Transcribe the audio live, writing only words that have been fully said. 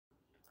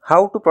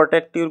How to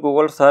protect your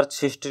Google search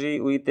history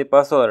with a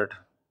password.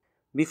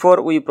 Before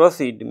we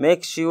proceed,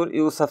 make sure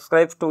you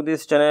subscribe to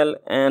this channel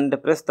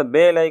and press the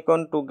bell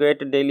icon to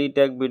get daily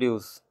tech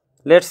videos.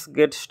 Let's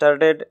get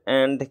started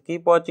and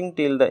keep watching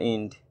till the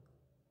end.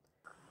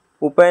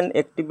 Open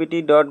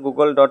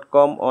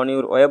activity.google.com on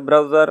your web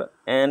browser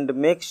and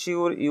make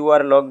sure you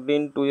are logged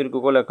in to your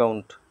Google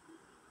account.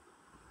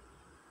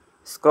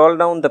 Scroll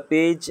down the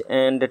page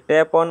and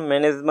tap on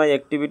Manage My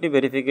Activity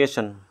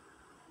Verification.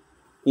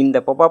 In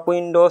the pop-up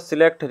window,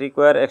 select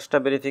Require Extra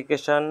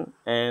Verification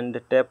and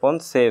tap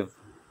on Save.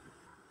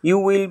 You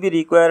will be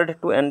required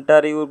to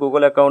enter your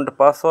Google account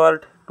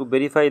password to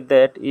verify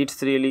that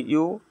it's really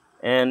you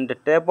and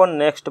tap on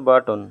Next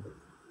button.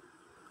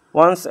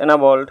 Once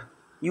enabled,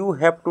 you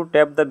have to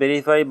tap the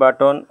Verify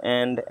button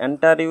and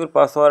enter your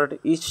password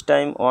each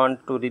time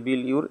want to reveal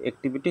your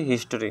activity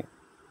history.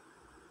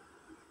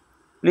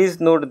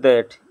 Please note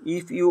that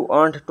if you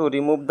want to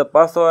remove the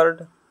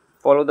password,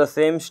 follow the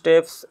same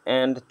steps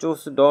and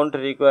choose Don't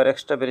Require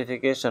Extra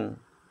Verification.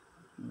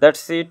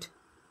 That's it.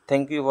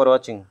 Thank you for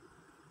watching.